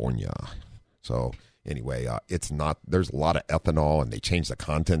California. So anyway, it's not, there's a lot of ethanol, and they change the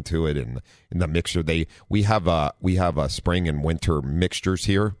content to it, and in the mixture, we have a spring and winter mixtures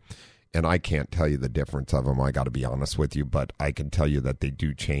here, and I can't tell you the difference of them. I got to be honest with you, but I can tell you that they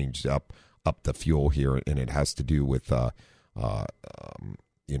do change up the fuel here, and it has to do with the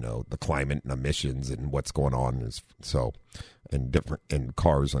climate and emissions and what's going on and different in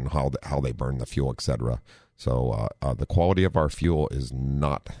cars and how they burn the fuel, etc. So the quality of our fuel is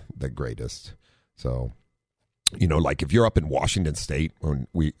not the greatest. So, like if you're up in Washington State, when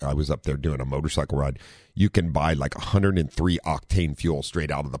I was up there doing a motorcycle ride, you can buy like 103 octane fuel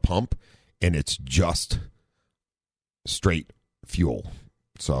straight out of the pump, and it's just straight fuel.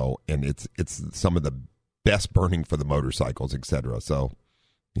 So, and it's some of the best burning for the motorcycles, etc. So,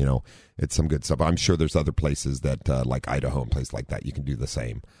 it's some good stuff. I'm sure there's other places that, like Idaho and places like that, you can do the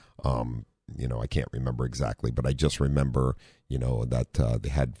same. I can't remember exactly, but I just remember, that they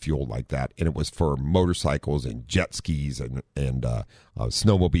had fuel like that, and it was for motorcycles and jet skis and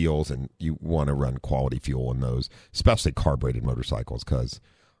snowmobiles, and you want to run quality fuel in those, especially carbureted motorcycles, because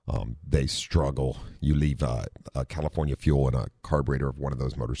they struggle. You leave California fuel in a carburetor of one of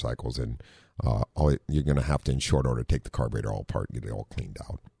those motorcycles, and you're going to have to, in short order, take the carburetor all apart and get it all cleaned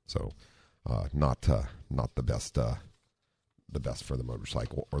out. So, not the best. The best for the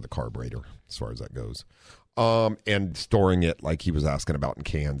motorcycle or the carburetor as far as that goes. And storing it, like he was asking about in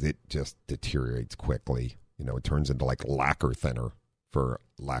cans, it just deteriorates quickly. It turns into like lacquer thinner, for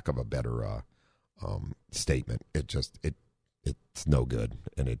lack of a better statement. It's no good,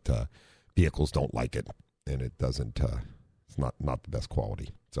 and vehicles don't like it, and it doesn't. It's not the best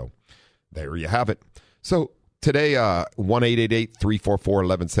quality. So there you have it. So today,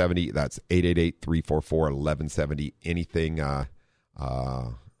 1-888-344-1170. That's 888-344-1170. Anything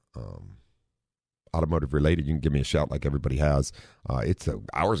automotive related, you can give me a shout like everybody has. It's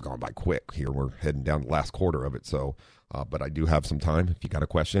hours gone by quick here. We're heading down the last quarter of it. So, but I do have some time. If you got a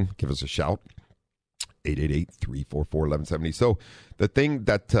question, give us a shout. 888-344-1170. So the thing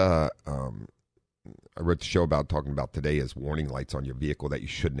that I wrote the show about, talking about today, is warning lights on your vehicle that you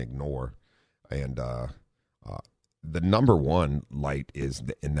shouldn't ignore. And the number one light is,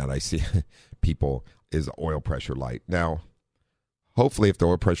 and that I see people, is the oil pressure light. Now, hopefully if the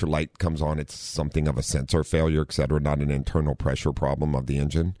oil pressure light comes on, it's something of a sensor failure, et cetera, not an internal pressure problem of the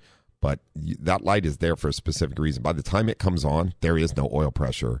engine. But that light is there for a specific reason. By the time it comes on, there is no oil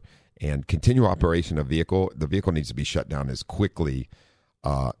pressure. And continue operation of the vehicle needs to be shut down as quickly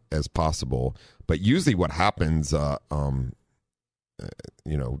as possible. But usually what happens,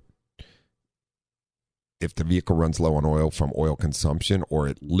 if the vehicle runs low on oil from oil consumption, or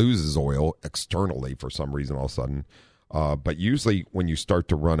it loses oil externally for some reason all of a sudden. But usually when you start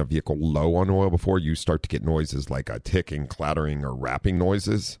to run a vehicle low on oil before, you start to get noises like a ticking, clattering, or rapping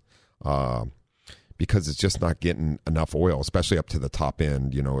noises, because it's just not getting enough oil, especially up to the top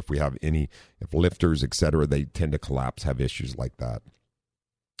end. If lifters, et cetera, they tend to collapse, have issues like that.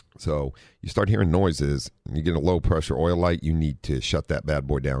 So you start hearing noises, and you get a low pressure oil light, you need to shut that bad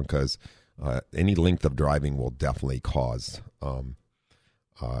boy down, because any length of driving will definitely cause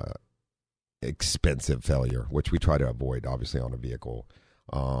expensive failure, which we try to avoid, obviously, on a vehicle.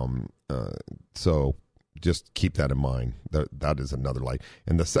 So just keep that in mind. That is another light.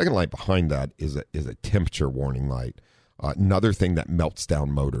 And the second light behind that is a temperature warning light. Another thing that melts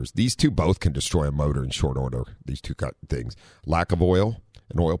down motors. These two both can destroy a motor in short order, these two things. Lack of oil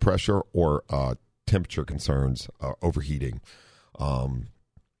and oil pressure, or temperature concerns, overheating.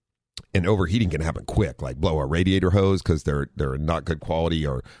 And overheating can happen quick, like blow a radiator hose because they're not good quality,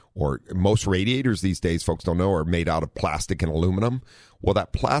 or most radiators these days, folks don't know, are made out of plastic and aluminum. Well,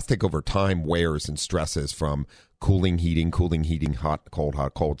 that plastic over time wears and stresses from cooling, heating, hot,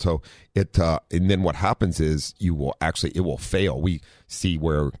 cold. So it and then what happens is it will fail. We see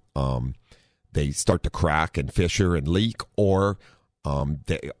where they start to crack and fissure and leak, or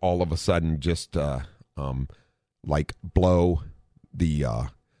they all of a sudden just like blow the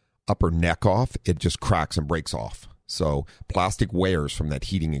upper neck off. It just cracks and breaks off. So plastic wears from that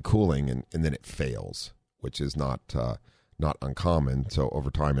heating and cooling, and then it fails, which is not uncommon. So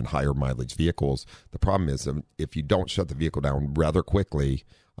over time in higher mileage vehicles, the problem is if you don't shut the vehicle down rather quickly,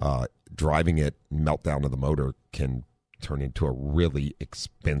 driving it, meltdown of the motor can turn into a really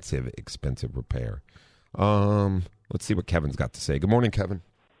expensive repair. Let's see what Kevin's got to say. Good morning, Kevin.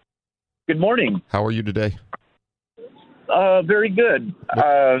 Good morning. How are you today? Very good.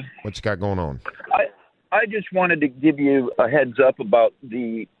 What you got going on? I just wanted to give you a heads up about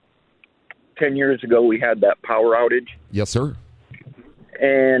 10 years ago we had that power outage. Yes, sir.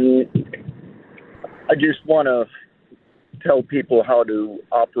 And I just want to tell people how to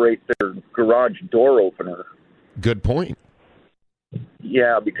operate their garage door opener. Good point.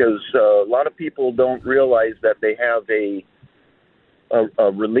 Yeah, because a lot of people don't realize that they have a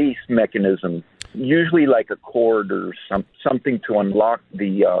release mechanism, usually like a cord or something to unlock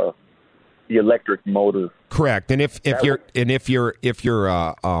the electric motor. Correct. And if you're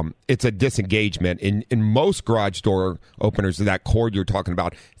it's a disengagement. In most garage door openers, that cord you're talking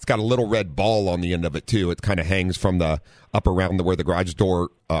about, it's got a little red ball on the end of it too. It kind of hangs from the up around where the garage door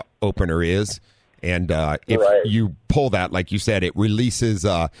opener is. And if you pull that, like you said, it releases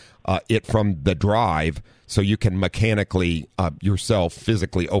it from the drive, so you can mechanically yourself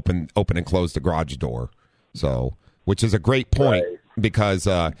physically open and close the garage door. So, which is a great point, because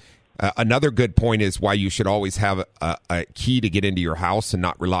Another good point is why you should always have a key to get into your house and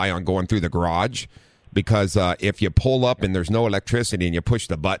not rely on going through the garage. Because if you pull up and there's no electricity and you push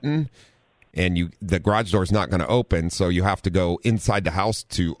the button and the garage door is not going to open, so you have to go inside the house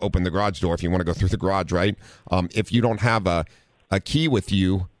to open the garage door if you want to go through the garage, right? If you don't have a key with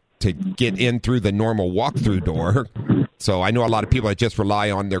you to get in through the normal walk-through door, so I know a lot of people that just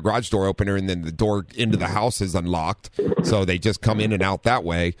rely on their garage door opener and then the door into the house is unlocked, so they just come in and out that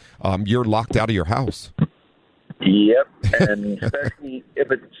way. You're locked out of your house. Yep, and especially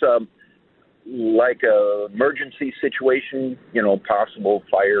if it's like a emergency situation, possible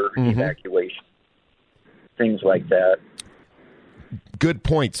fire evacuation, things like that. Good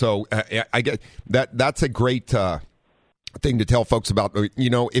point. So I get that's a great thing to tell folks about.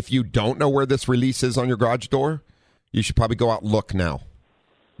 If you don't know where this release is on your garage door, you should probably go out and look now.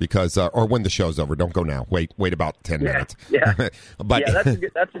 Because or when the show's over, don't go now. Wait about 10 minutes. Yeah, but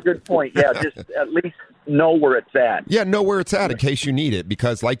that's a good point. Yeah, just at least know where it's at. Yeah, know where it's at in case you need it.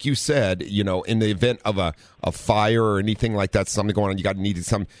 Because, like you said, in the event of a fire or anything like that, something going on, you got needed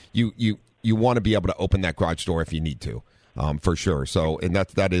some. You want to be able to open that garage door if you need to, for sure. So, and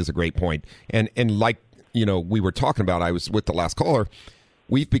that is a great point. And like we were talking about, I was with the last caller.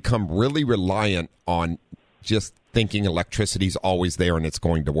 We've become really reliant on just thinking electricity's always there and it's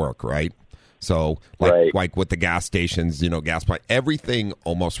going to work, right? So, like with the gas stations, gas pipe, everything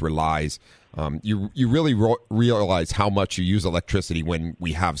almost relies. You really realize how much you use electricity when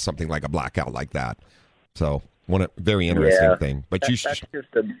we have something like a blackout like that. So, very interesting thing. But that's just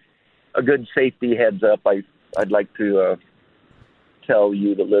a good safety heads up. I'd like to tell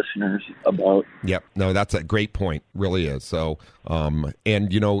you, the listeners, about. Yep. No, that's a great point. Really is. So, and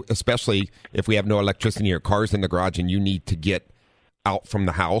especially if we have no electricity, your car's in the garage and you need to get out from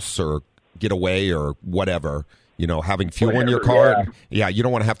the house or get away or whatever, having fuel in your car. Yeah, you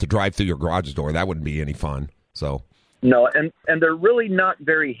don't want to have to drive through your garage door. That wouldn't be any fun. So. No, and they're really not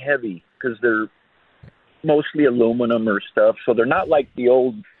very heavy because they're mostly aluminum or stuff. So they're not like the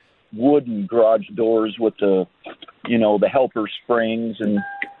old wooden garage doors with the helper springs and.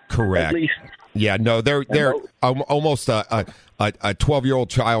 Correct. At least, yeah, no, they're almost a 12-year-old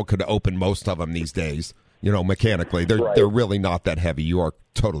child could open most of them these days. Mechanically, they're really not that heavy. You are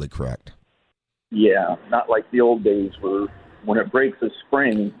totally correct. Yeah, not like the old days where when it breaks a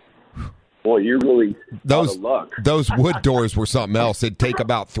spring, boy, you're really out of luck. Those wood doors were something else. It'd take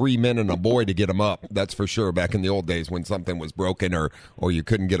about 3 men and a boy to get them up. That's for sure. Back in the old days when something was broken or you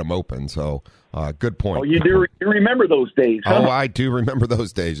couldn't get them open. So, good point. Oh, you remember those days? Huh? Oh, I do remember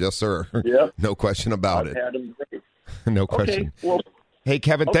those days. Yes, sir. Yeah, no question about it. Had them great. No question. Okay, well, hey,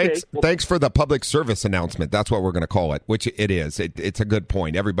 Kevin, thanks for the public service announcement. That's what we're going to call it, which it is. It's a good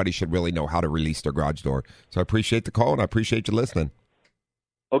point. Everybody should really know how to release their garage door. So I appreciate the call, and I appreciate you listening.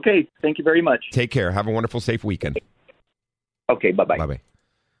 Okay, thank you very much. Take care. Have a wonderful, safe weekend. Okay, bye-bye. Bye-bye.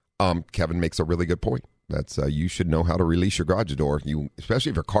 Kevin makes a really good point. That's you should know how to release your garage door. Especially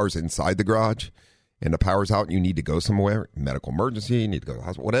if your car's inside the garage and the power's out and you need to go somewhere, medical emergency, you need to go to the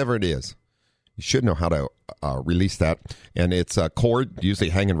hospital, whatever it is. You should know how to release that. And it's a cord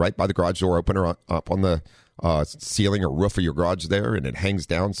usually hanging right by the garage door opener up on the ceiling or roof of your garage there, and it hangs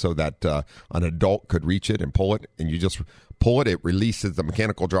down so that an adult could reach it and pull it, and you just pull it, it releases the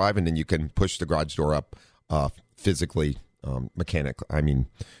mechanical drive, and then you can push the garage door up physically, mechanically. I mean,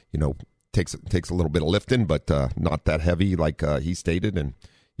 takes a little bit of lifting, but not that heavy like he stated, and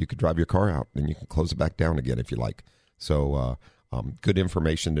you could drive your car out, and you can close it back down again if you like. So good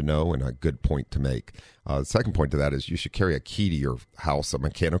information to know and a good point to make. The second point to that is you should carry a key to your house, a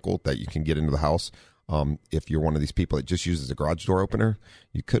mechanical that you can get into the house. If you're one of these people that just uses a garage door opener,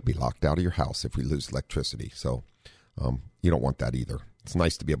 you could be locked out of your house if we lose electricity. So you don't want that either. It's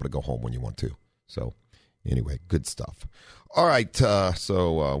nice to be able to go home when you want to. So anyway, good stuff. All right, so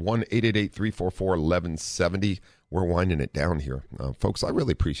 1-888-344-1170. We're winding it down here. Folks, I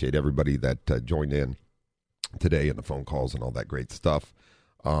really appreciate everybody that joined in today and the phone calls and all that great stuff.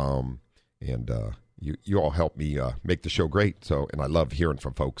 You all help me make the show great. So, and I love hearing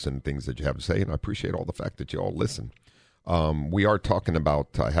from folks and things that you have to say, and I appreciate all the fact that you all listen. We are talking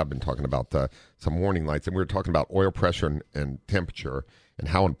about, I have been talking about some warning lights, and we were talking about oil pressure and temperature and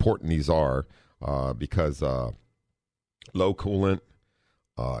how important these are because low coolant,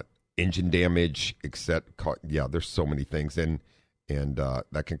 engine damage, etc. Yeah, there's so many things, and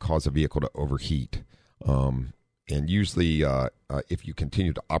that can cause a vehicle to overheat. And usually, if you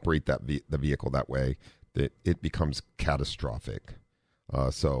continue to operate the vehicle that way, it becomes catastrophic.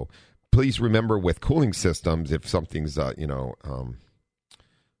 So please remember with cooling systems, if something's,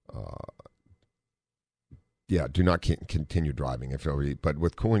 do not continue driving. But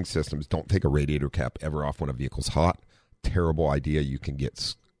with cooling systems, don't take a radiator cap ever off when a vehicle's hot. Terrible idea. You can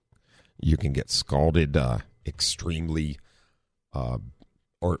get scalded extremely,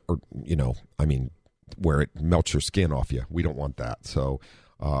 where it melts your skin off you. We don't want that. So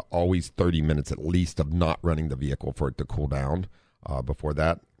always 30 minutes at least of not running the vehicle for it to cool down before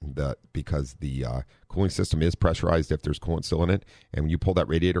that. Because the cooling system is pressurized if there's coolant still in it. And when you pull that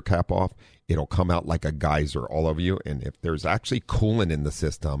radiator cap off, it'll come out like a geyser all over you. And if there's actually coolant in the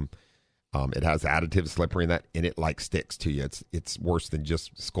system, it has additives, slippery in that, and it like sticks to you. It's worse than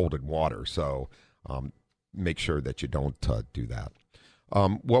just scalded water. So make sure that you don't do that.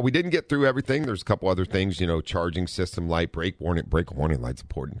 Well, we didn't get through everything. There's a couple other things, charging system light, brake warning light's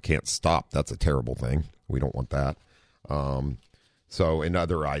important. Can't stop. That's a terrible thing. We don't want that. So, and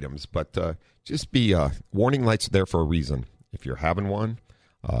other items, but just be warning lights are there for a reason. If you're having one,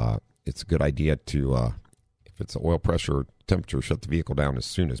 it's a good idea to, if it's oil pressure or temperature, shut the vehicle down as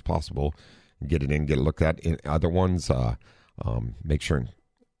soon as possible and get it in, get it looked at. In other ones, make sure and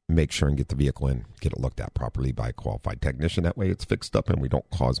get the vehicle in, get it looked at properly by a qualified technician. That way it's fixed up and we don't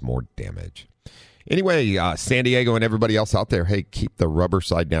cause more damage. Anyway, San Diego and everybody else out there, hey, keep the rubber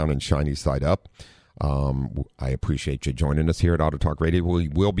side down and shiny side up. I appreciate you joining us here at Auto Talk Radio. We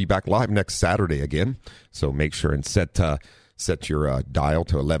will be back live next Saturday again, so make sure and set your dial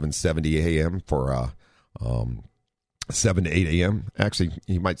to 1170 a.m. for 7 to 8 a.m. Actually,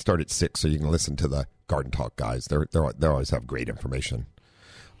 you might start at 6 so you can listen to the Garden Talk guys. They always have great information.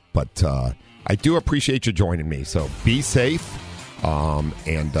 But I do appreciate you joining me, so be safe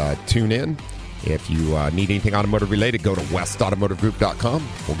and tune in. If you need anything automotive related, go to westautomotivegroup.com.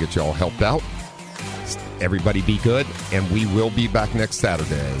 We'll get you all helped out. Everybody be good, and we will be back next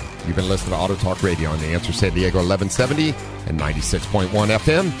Saturday. You've been listening to Auto Talk Radio on The Answer San Diego 1170 and 96.1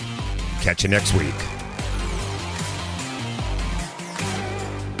 FM. Catch you next week.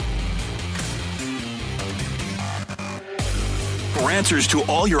 For answers to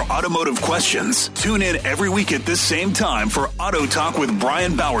all your automotive questions, tune in every week at this same time for Auto Talk with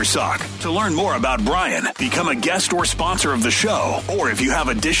Brian Bowersock. To learn more about Brian, become a guest or sponsor of the show, or if you have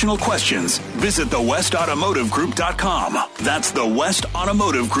additional questions, visit thewestautomotivegroup.com. That's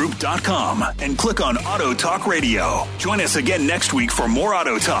thewestautomotivegroup.com and click on Auto Talk Radio. Join us again next week for more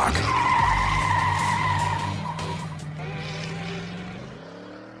Auto Talk.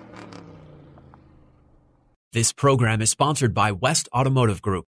 This program is sponsored by West Automotive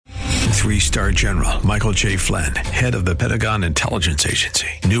Group. 3-star General Michael J. Flynn, head of the Pentagon Intelligence Agency,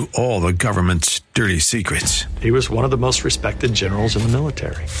 knew all the government's dirty secrets. He was one of the most respected generals in the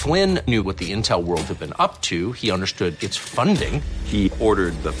military. Flynn knew what the intel world had been up to. He understood its funding. He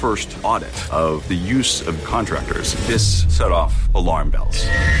ordered the first audit of the use of contractors. This set off alarm bells.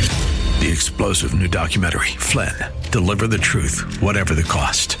 The explosive new documentary, Flynn, Deliver the Truth, Whatever the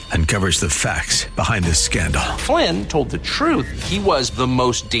Cost, uncovers the facts behind this scandal. Flynn told the truth. He was the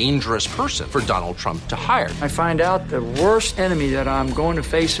most dangerous person for Donald Trump to hire. I find out the worst enemy that I'm going to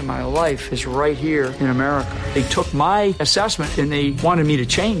face in my life is right here in America. They took my assessment and they wanted me to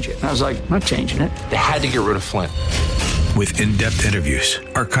change it. And I was like, I'm not changing it. They had to get rid of Flynn. With in-depth interviews,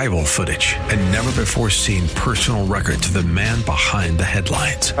 archival footage, and never-before-seen personal records of the man behind the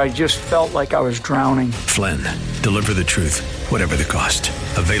headlines. I just felt like I was drowning. Flynn, Deliver the Truth, Whatever the Cost.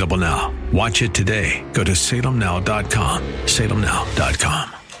 Available now. Watch it today. Go to salemnow.com.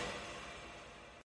 salemnow.com.